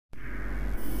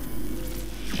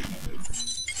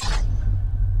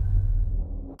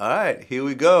All right, here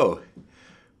we go.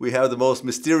 We have the most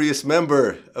mysterious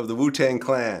member of the Wu-Tang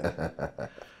Clan,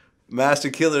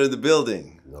 Masta Killa in the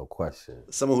building. No question.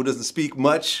 Someone who doesn't speak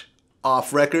much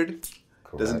off record,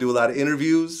 Correct. Doesn't do a lot of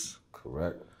interviews.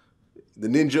 Correct. The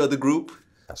ninja of the group.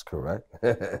 That's correct.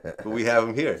 But we have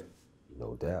him here.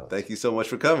 No doubt. Thank you so much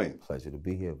for coming. Pleasure to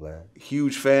be here, Vlad.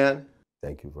 Huge fan.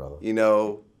 Thank you, brother. You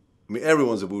know, I mean,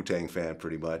 everyone's a Wu-Tang fan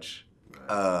pretty much.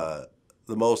 The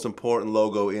most important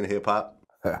logo in hip-hop.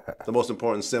 The most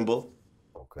important symbol.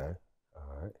 Okay.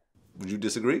 All right. Would you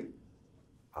disagree?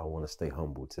 I want to stay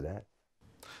humble to that.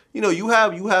 You know, you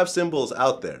have symbols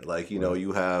out there. Like, you know,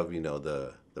 you have,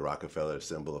 the Rockefeller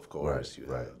symbol, of course. You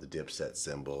have the Dipset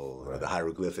symbol. Or the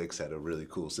hieroglyphics had a really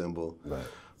cool symbol. Right.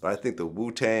 But I think the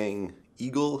Wu-Tang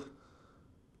eagle,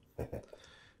 if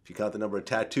you count the number of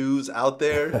tattoos out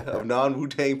there of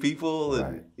non-Wu-Tang people,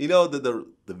 and the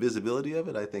visibility of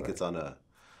it, I think it's on a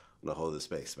whole other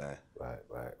space, man. Right.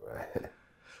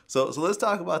 So let's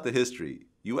talk about the history.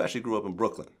 You actually grew up in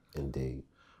Brooklyn. Indeed.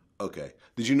 Okay.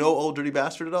 Did you know Old Dirty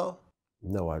Bastard at all?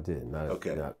 No, I didn't. Not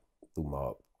through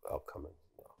my upcoming.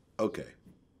 No. Okay.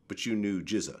 But you knew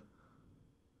Jizza.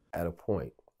 At a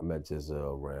point, I met Jizza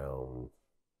around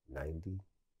 90,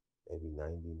 maybe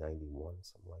 90, 91,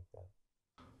 something like that.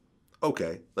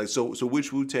 Okay. Like, so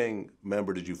which Wu-Tang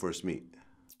member did you first meet?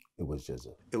 It was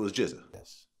Jizza. It was Jizza?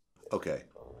 Yes. Okay.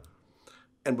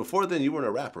 And before then, you weren't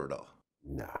a rapper at all?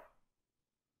 Nah.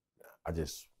 I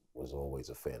just was always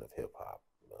a fan of hip hop.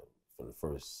 From the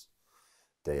first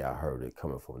day I heard it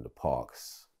coming from the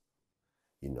parks,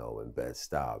 in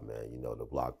Bed-Stuy, man, the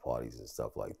block parties and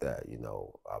stuff like that,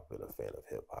 I've been a fan of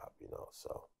hip hop,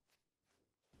 so.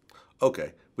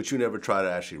 Okay, but you never try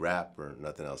to actually rap or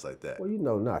nothing else like that?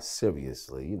 Well, not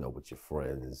seriously, with your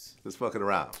friends. Just fucking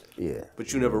around? Yeah.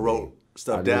 But you never wrote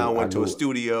stuff down, went to a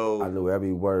studio? I knew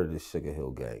every word of the Sugar Hill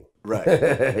Gang. Right.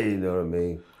 You know what I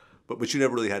mean? But you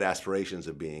never really had aspirations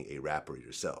of being a rapper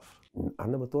yourself? I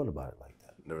never thought about it like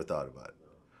that. Never thought about it.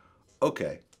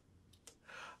 Okay.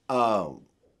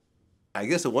 I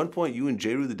guess at one point you and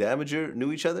J-Rue the Damager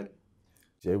knew each other?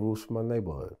 J-Rue's from my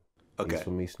neighborhood. Okay. He's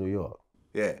from East New York.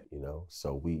 Yeah.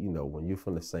 So we, when you're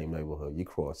from the same neighborhood, you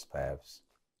cross paths,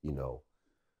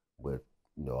 with,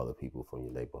 other people from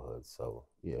your neighborhood. So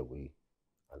yeah,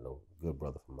 I know a good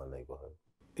brother from my neighborhood.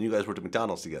 And you guys worked at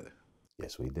McDonald's together?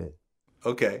 Yes, we did.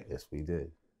 Okay. Yes, we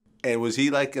did. And was he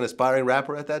like an aspiring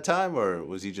rapper at that time, or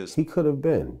was he just? He could have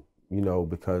been,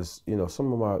 because,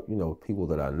 some of my, people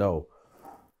that I know,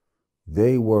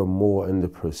 they were more in the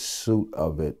pursuit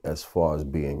of it as far as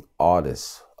being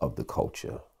artists of the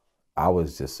culture. I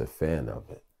was just a fan of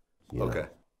it. Okay.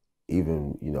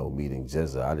 Even, meeting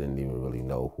Jizza, I didn't even really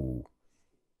know who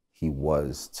he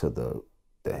was to the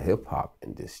hip hop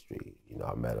industry.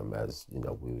 I met him as,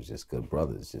 we was just good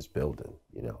brothers, just building,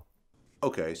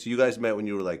 Okay, so you guys met when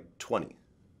you were like 20?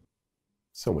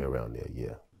 Somewhere around there,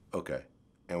 yeah. Okay.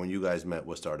 And when you guys met,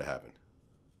 what started to happen?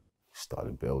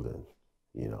 Started building,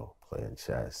 playing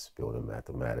chess, building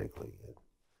mathematically. And,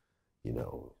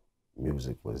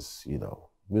 music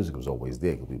was always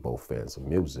there because we both fans of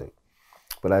music.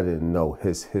 But I didn't know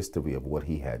his history of what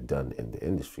he had done in the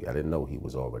industry. I didn't know he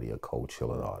was already a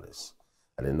co-chilling artist.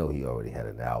 I didn't know he already had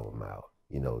an album out,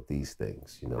 these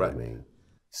things, what I mean?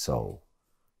 So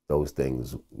those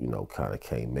things, kind of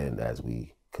came in as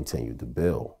we continued to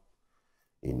build.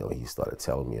 He started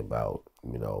telling me about,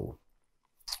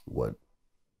 what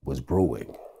was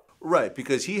brewing. Right,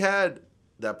 because he had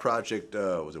that project,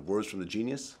 was it Words from the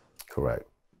Genius? Correct.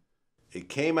 It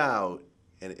came out,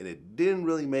 and it didn't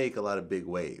really make a lot of big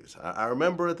waves. I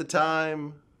remember at the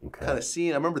time, kind of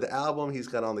seeing, I remember the album, he's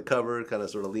kind of on the cover, kind of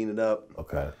sort of leaning up.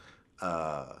 Okay.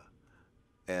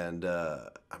 And I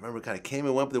remember it kind of came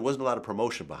and went, but there wasn't a lot of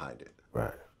promotion behind it.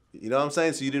 Right. You know what I'm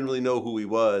saying? So you didn't really know who he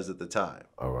was at the time.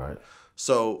 All right.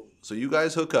 So you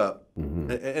guys hook up,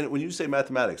 and when you say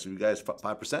mathematics, are you guys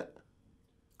 5%?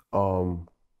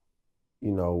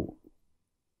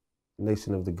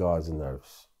 Nation of the Gods and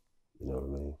Earths. You know what I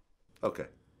mean? Okay.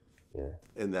 Yeah.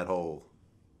 In that whole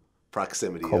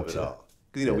proximity Culture. of it all.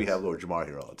 Because, we have Lord Jamar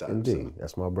here all the time. Indeed. So.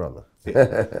 That's my brother.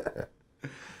 Yeah.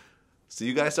 So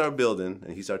you guys started building,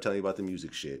 and he started telling you about the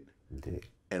music shit. Indeed.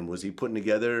 And was he putting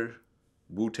together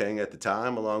Wu-Tang at the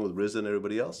time, along with RZA and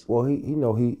everybody else? Well,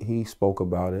 he spoke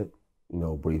about it,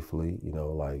 briefly,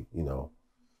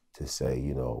 to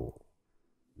say,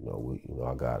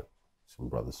 I got some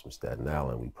brothers from Staten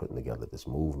Island, we putting together this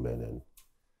movement, and,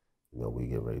 we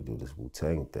get ready to do this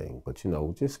Wu-Tang thing. But,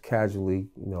 just casually,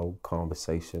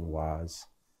 conversation-wise,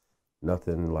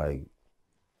 nothing like,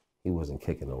 he wasn't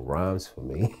kicking no rhymes for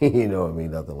me,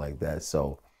 nothing like that.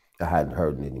 So I hadn't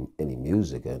heard any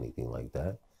music or anything like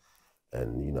that.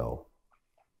 And, you know,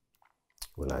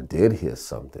 when I did hear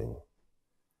something,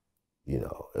 you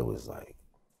know, it was like,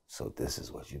 so this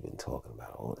is what you've been talking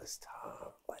about all this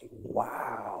time. Like,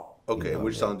 wow. Okay, you know,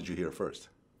 which song did you hear first?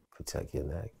 Protect Your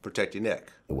Neck. Protect Your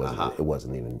Neck. It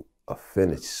wasn't even a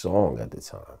finished song at the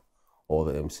time. All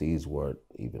the MCs weren't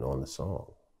even on the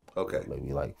song. Okay.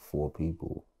 Maybe like 4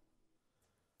 people.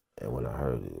 And when I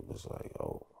heard it, it was like,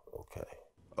 oh, okay.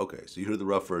 Okay, so you heard the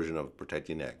rough version of Protect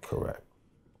Your Neck. Correct.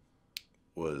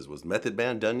 Was Method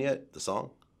Man done yet, the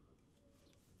song?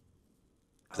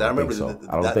 Because I remember so.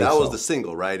 that was the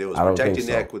single, right? It was Protect Your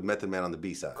Neck with Method Man on the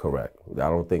B-side. Correct. I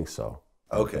don't think so.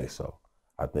 I don't Okay. think so.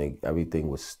 I think everything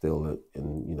was still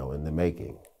in the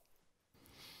making.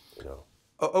 You know.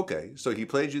 Oh, okay, so he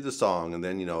played you the song, and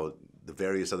then, you know, the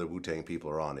various other Wu-Tang people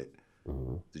are on it.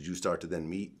 Mm-hmm. Did you start to then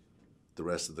meet the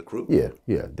rest of the crew?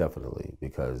 Yeah, definitely.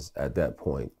 Because at that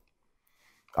point,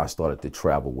 I started to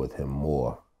travel with him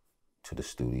more to the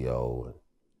studio and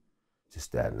to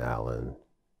Staten Island,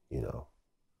 you know.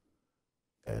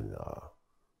 And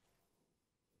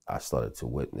I started to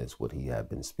witness what he had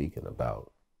been speaking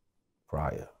about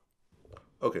prior.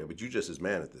 Okay, but you just his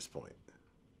man at this point.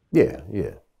 Yeah.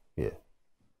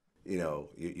 You know,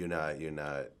 you're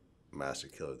not Masta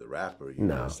Killa the rapper.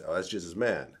 No. That's just his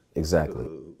man. Exactly.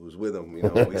 Who's with him, you know,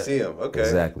 when we see him. Okay.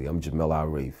 Exactly. I'm Jamel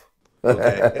Arif.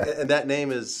 Okay. And that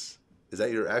name is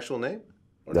that your actual name?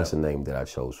 That's a name that I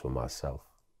chose for myself.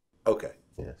 Okay.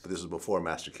 Yes. But this was before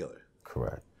Masta Killa.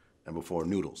 Correct. And before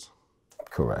Noodles.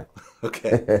 Correct.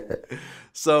 Okay.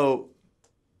 So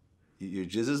you're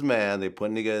just his man. They're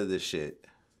putting together this shit.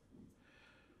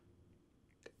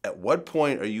 At what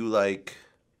point are you like,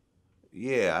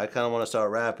 yeah, I kind of want to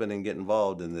start rapping and get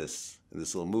involved in this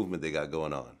little movement they got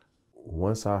going on?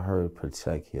 Once I heard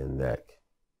Protect Your Neck,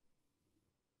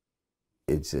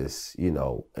 it just, you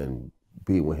know, and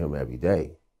be with him every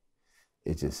day,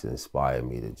 it just inspired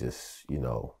me to just, you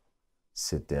know,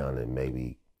 sit down and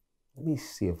maybe, let me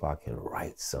see if I can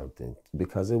write something.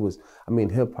 Because it was, I mean,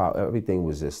 hip hop, everything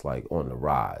was just like on the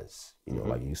rise. You know,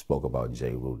 like you spoke about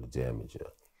J. Rue the Damager.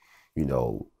 You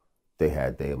know, they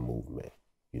had their movement.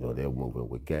 You know, they were moving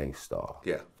with Gangstar.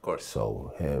 Yeah, of course.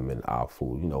 So him and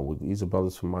Afu, you know, these are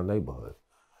brothers from my neighborhood.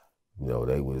 You know,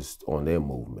 they was on their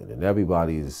movement. And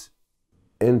everybody's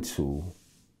into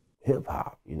hip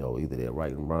hop. You know, either they're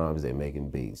writing rhymes, they're making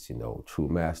beats. You know, True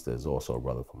Master is also a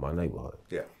brother from my neighborhood.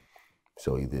 Yeah.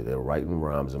 So either they're writing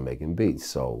rhymes or making beats.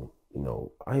 So, you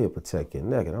know, I hear Protect Your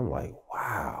Neck and I'm like,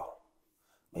 wow,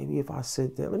 maybe if I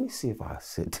sit down, let me see if I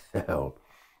sit down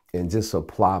and just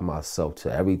apply myself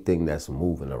to everything that's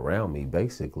moving around me,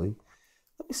 basically.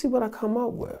 Let me see what I come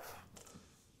up with.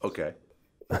 Okay.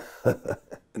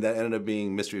 And that ended up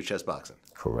being Mystery of Chessboxin.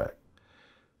 Correct.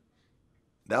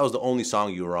 That was the only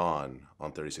song you were on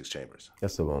 36 Chambers.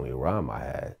 That's the only rhyme I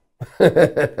had.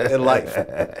 In life.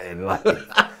 In life.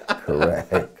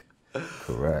 Correct.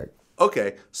 Correct.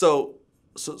 Okay. So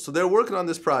they're working on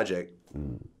this project,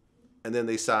 and then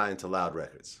they signed to Loud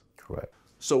Records. Correct.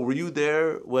 So were you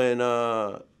there when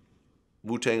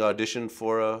Wu-Tang auditioned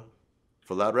for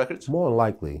Loud Records? More than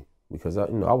likely, because I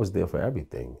was there for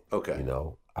everything. Okay. You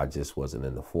know, I just wasn't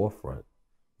in the forefront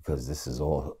because this is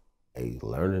all a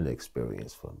learning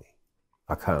experience for me.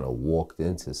 I kind of walked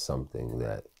into something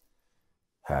that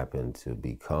happened to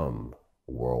become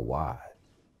worldwide.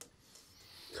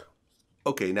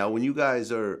 Okay, now when you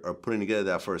guys are putting together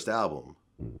that first album,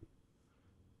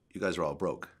 you guys are all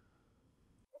broke.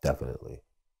 Definitely.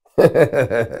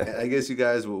 I guess you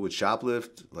guys would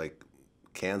shoplift, like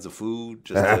cans of food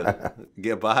just to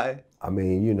get by? I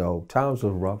mean, you know, times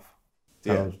were rough.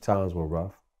 Yeah. Times were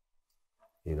rough,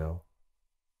 you know.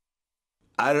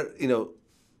 You know,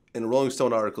 in a Rolling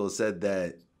Stone article, it said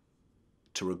that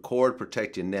to record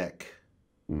Protect Your Neck,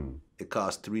 it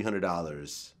cost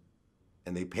 $300,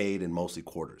 and they paid in mostly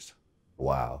quarters.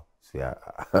 Wow. See, I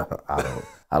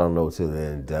don't know to the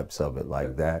in depths of it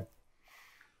like that,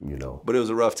 you know. But it was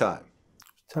a rough time.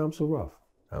 Times were rough.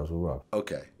 Times were rough.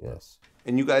 Okay. Yes.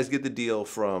 And you guys get the deal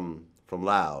from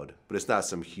Loud, but it's not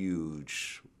some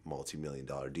huge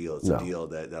multi-million-dollar deal. It's a deal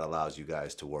that allows you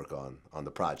guys to work on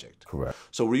the project. Correct.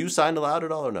 So were you signed to Loud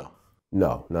at all or no?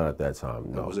 No, not at that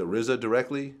time, no. Was it RZA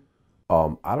directly?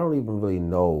 I don't even really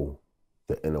know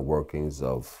the inner workings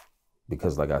of,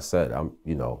 because like I said, I'm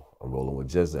rolling with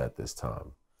Jizza at this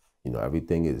time. You know,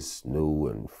 everything is new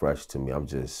and fresh to me. I'm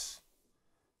just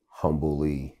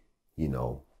humbly, you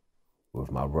know,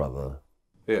 with my brother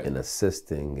and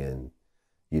assisting and,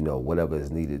 you know, whatever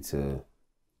is needed to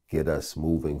get us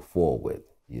moving forward,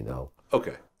 you know.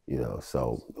 Okay. You know,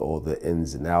 so all the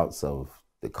ins and outs of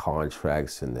the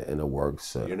contracts and the inner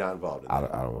works. You're not involved in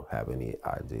that? I don't have any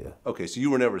idea. Okay, so you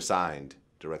were never signed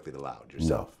directly to Loud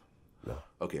yourself? No.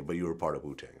 Okay, but you were part of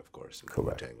Wu-Tang, of course.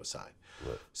 Correct. Wu-Tang was signed.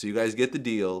 Right. So you guys get the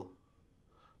deal.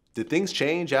 Did things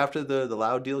change after the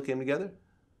Loud deal came together?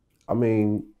 I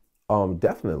mean,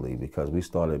 definitely, because we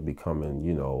started becoming,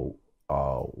 you know,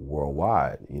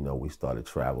 worldwide. You know, we started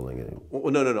traveling. And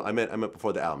Well, no. I meant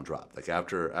before the album dropped. Like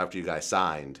after you guys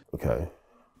signed. Okay.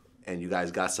 And you guys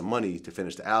got some money to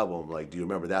finish the album. Like, do you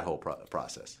remember that whole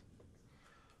process?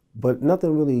 But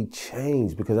nothing really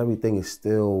changed because everything is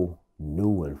still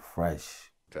new and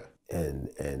fresh. Okay. And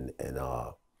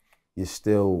you're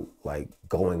still like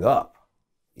going up.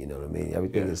 You know what I mean?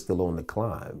 Everything is still on the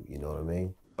climb. You know what I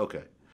mean? Okay.